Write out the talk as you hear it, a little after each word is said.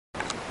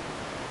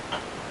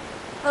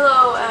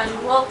Hello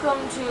and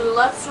welcome to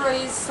Let's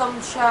Raise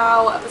Some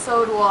Chao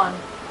Episode 1.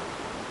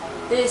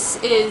 This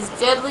is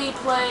Deadly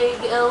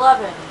Plague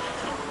 11.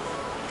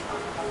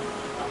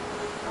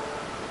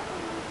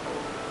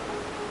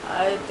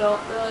 I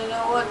don't really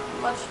know what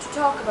much to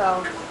talk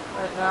about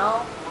right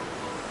now.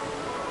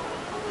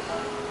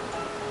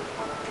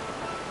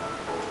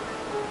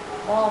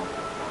 Well,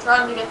 I'm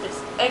trying to get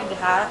this egg to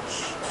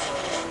hatch.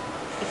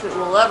 If it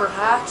will ever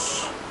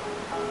hatch.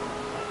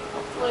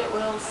 Hopefully it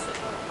will soon.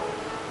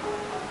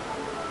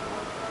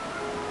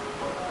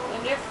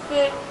 And if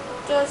it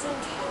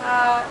doesn't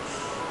hatch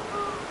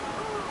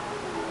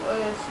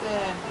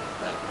within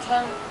like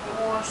 10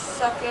 more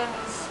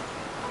seconds,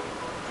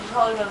 I'm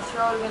probably going to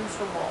throw it against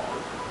the wall.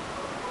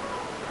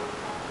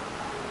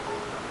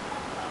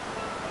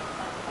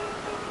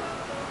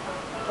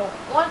 Don't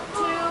want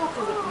to,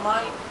 because it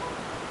might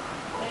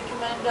make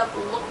him end up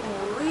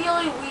looking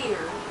really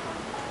weird.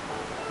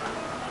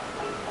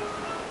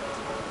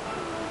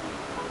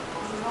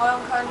 Which is why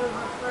I'm kind of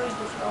afraid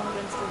to throw him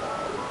against the wall.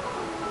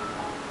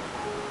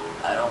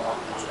 I don't want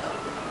my child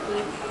to look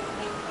really weird.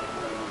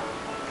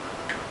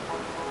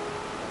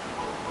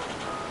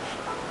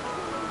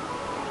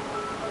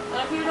 And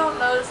if you don't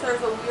notice,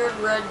 there's a weird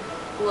red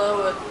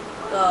glow at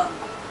the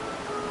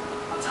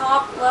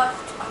top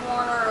left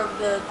corner of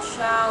the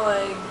chao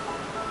egg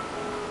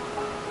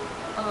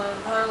on the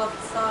entire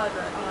left side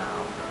right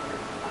now.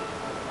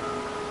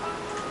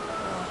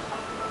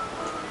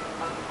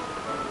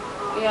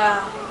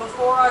 Yeah,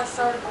 before I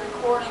started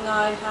recording,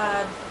 I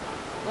had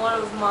one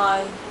of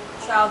my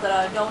chao that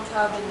I don't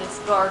have in this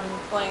garden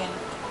playing.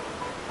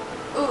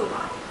 Ooh,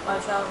 my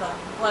chow's on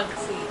plant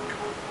seed.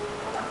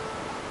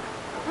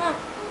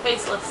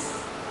 Faceless.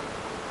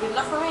 Good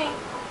enough for me.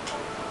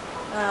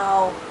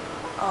 Now,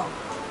 I'm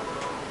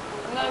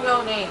gonna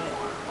go name it.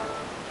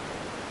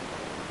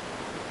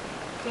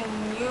 Can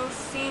you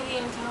see the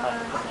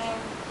entire thing?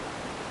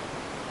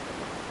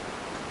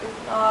 If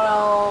not,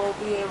 I'll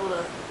be able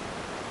to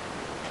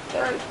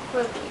very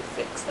quickly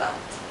fix that.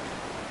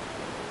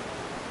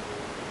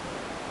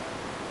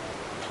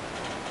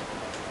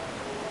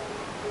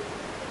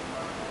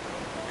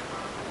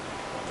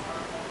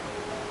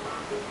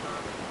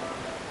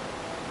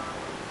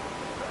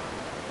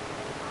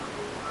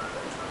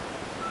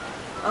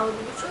 I will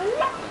give the chao.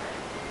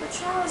 The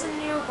chao is a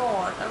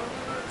newborn. I will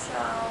give the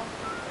chao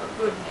a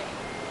good name.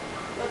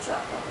 The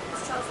chao.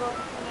 This chow's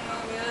welcome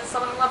name is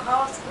summoning my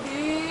powers to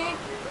be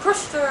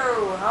Christo.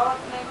 How about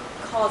the name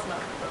Cosmo?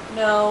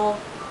 No.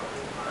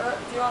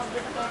 Do you want a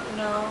different name?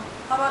 No.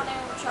 How about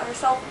naming the chao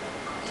yourself?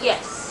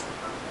 Yes.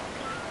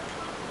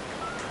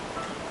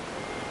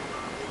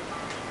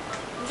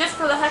 Just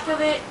for the heck of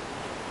it,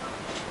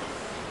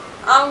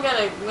 I'm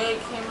gonna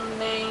make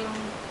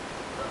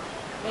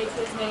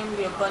his name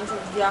be a bunch of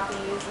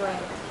Japanese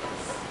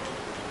randomness.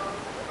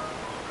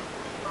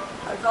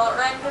 I call it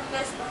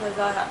randomness because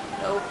I have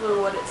no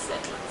clue what it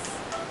says.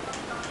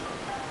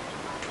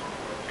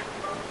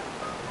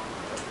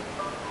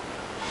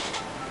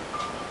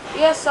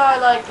 Yes, I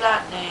like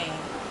that name.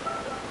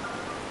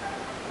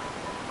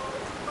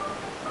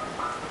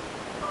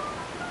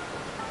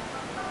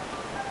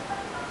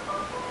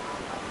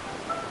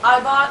 I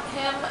bought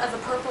him as a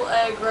purple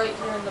egg right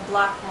here in the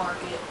black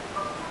market.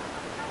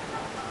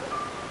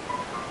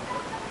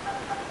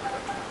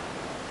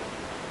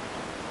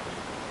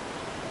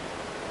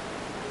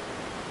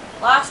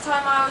 Last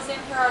time I was in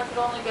here, I could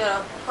only get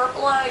a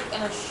purple egg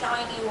and a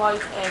shiny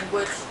white egg,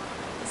 which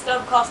instead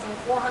of costing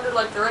 400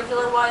 like the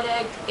regular white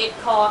egg, it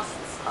costs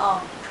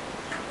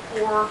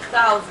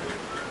 4,000.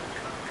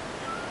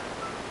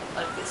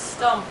 Like this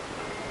stump.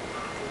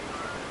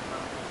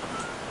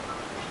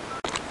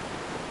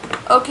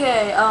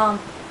 Okay,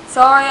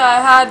 sorry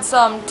I had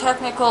some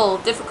technical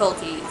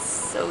difficulties.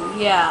 So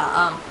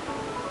yeah,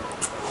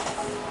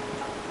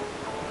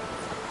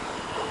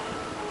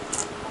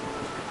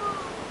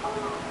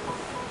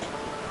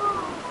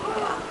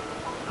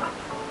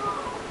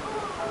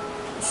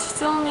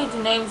 still need to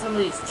name some of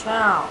these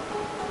chao.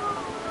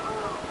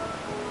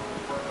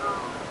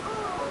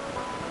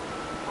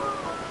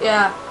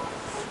 Yeah.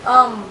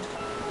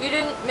 You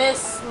didn't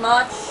miss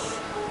much.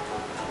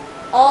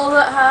 All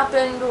that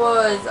happened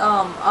was,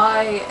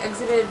 I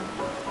exited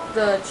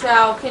the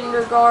chao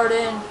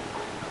kindergarten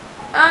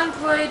and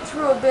played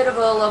through a bit of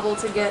a level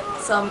to get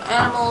some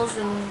animals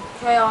and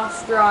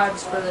chaos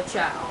drives for the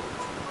chao.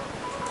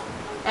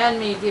 And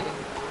me giving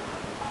them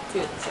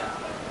to the chao.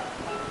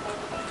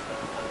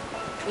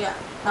 Yeah,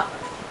 no.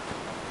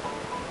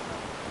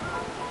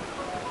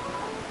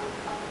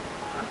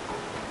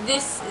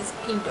 This is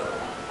Pinto,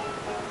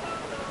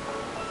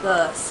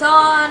 the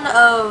son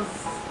of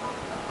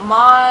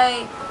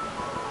my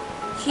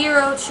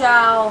hero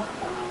chao,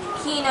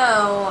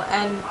 Kino,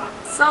 and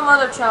some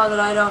other chao that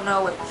I don't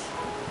know which.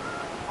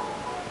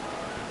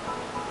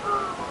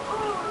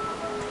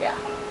 Yeah.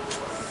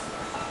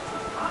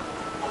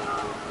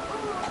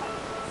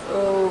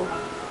 So,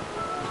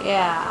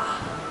 yeah.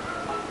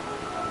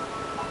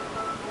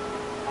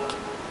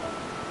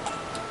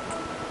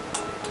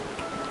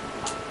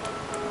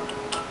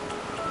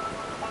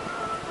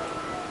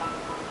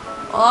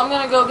 Well, I'm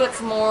gonna go get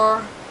some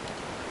more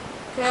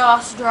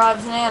chaos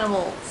drives and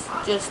animals,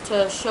 just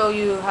to show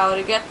you how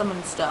to get them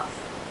and stuff.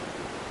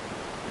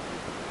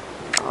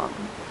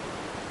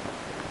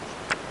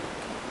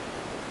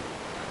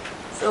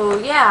 So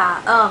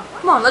yeah,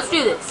 come on, let's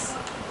do this.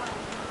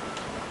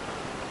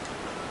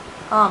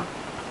 I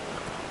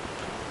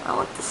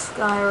went to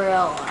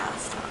Skyrail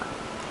last time.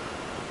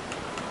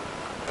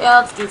 Yeah,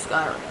 let's do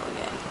Skyrail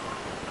again.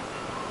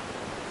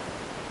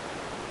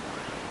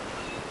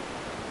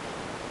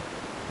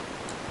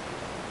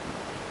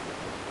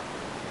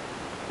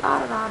 Da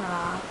da da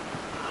da.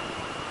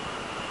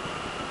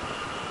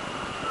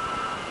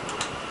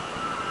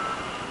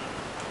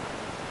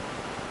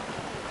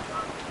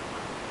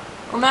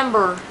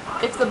 Remember,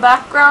 if the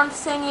background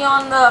thingy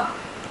on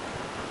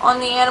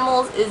the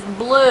animals is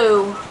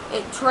blue,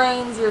 it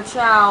trains your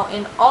chao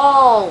in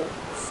all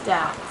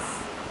stats.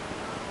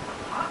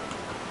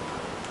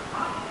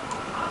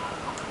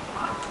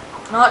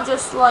 Not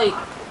just like,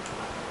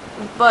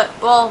 but,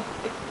 well,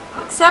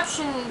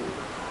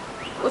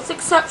 with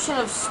exception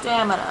of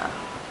stamina.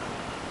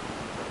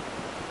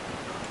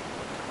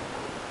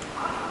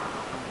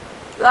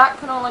 That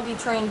can only be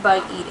trained by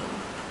eating.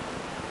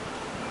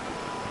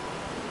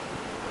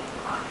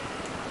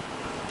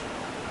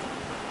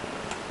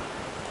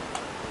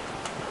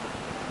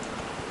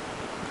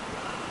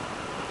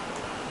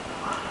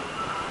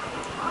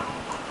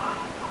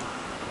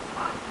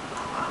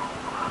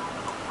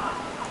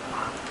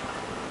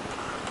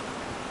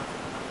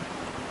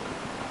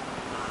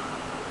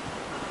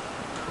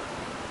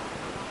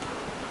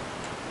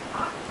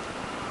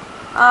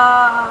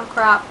 Ah,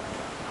 crap.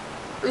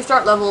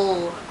 Restart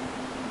level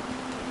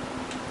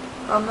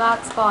from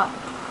that spot.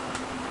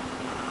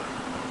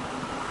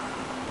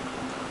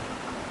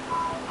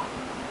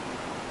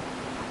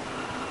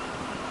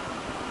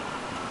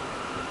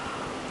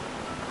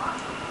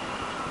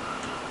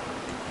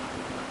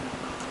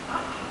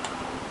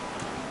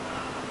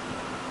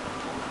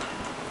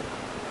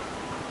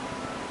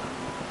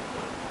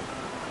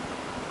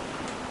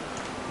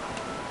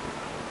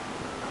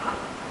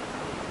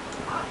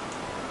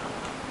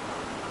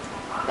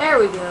 There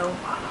we go.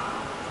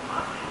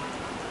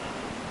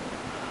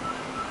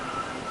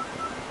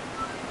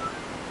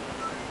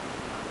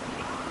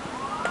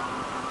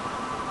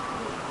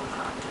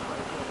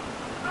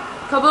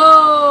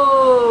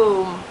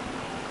 Kaboom!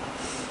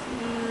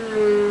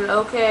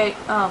 Okay,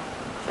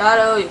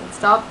 Shadow, you can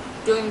stop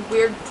doing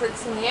weird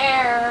tricks in the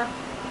air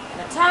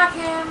and attack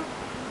him.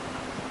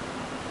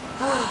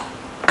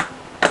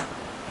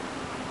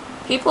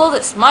 People,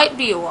 this might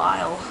be a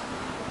while.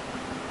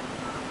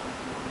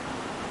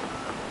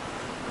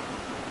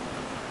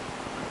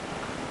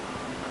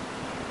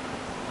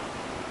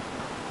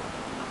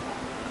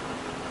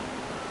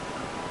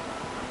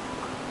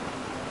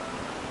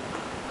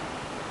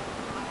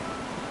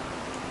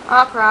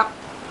 Oh crap.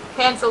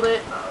 Cancelled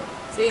it.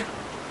 See?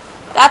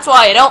 That's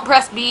why you don't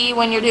press B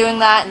when you're doing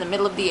that in the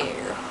middle of the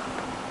air.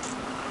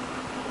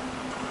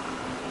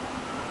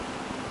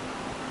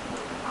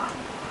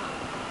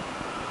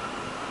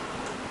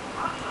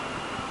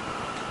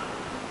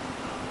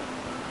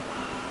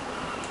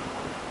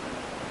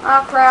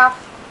 Oh crap.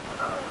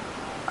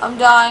 I'm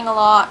dying a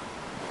lot.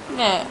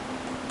 Nah.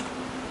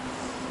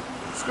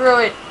 Screw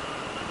it.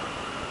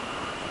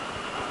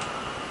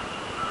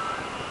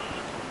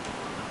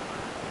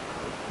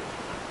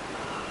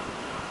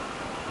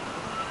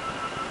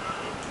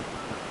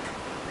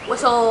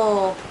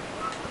 Whistle.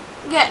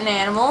 Get an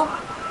animal.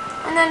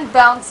 And then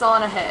bounce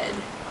on ahead.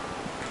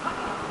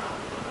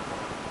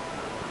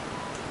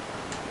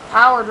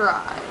 Power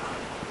drive.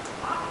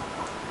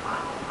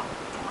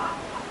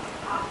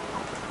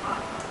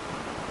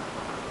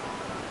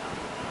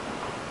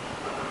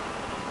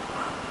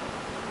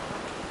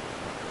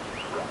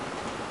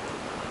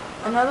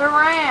 Another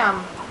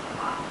ram.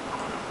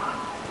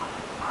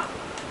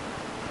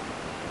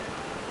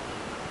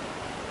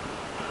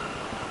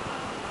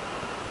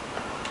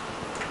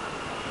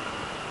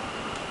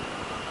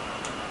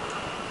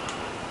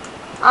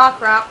 Ah,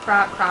 crap,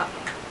 crap, crap.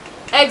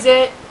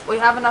 Exit. We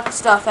have enough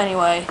stuff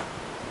anyway.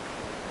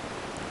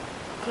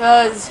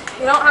 Because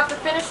you don't have to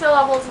finish the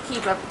level to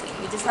keep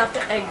everything. You just have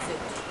to exit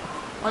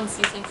once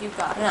you think you've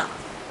got enough.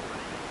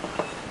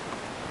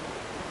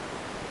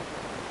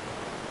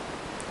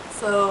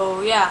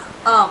 So, yeah.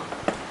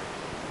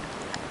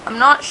 I'm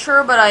not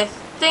sure, but I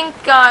think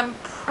I'm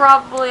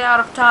probably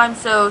out of time.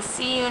 So,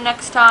 see you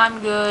next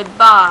time.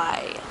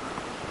 Goodbye.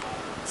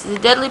 This is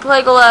Deadly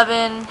Plague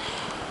 11.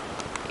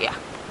 Yeah.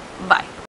 Bye.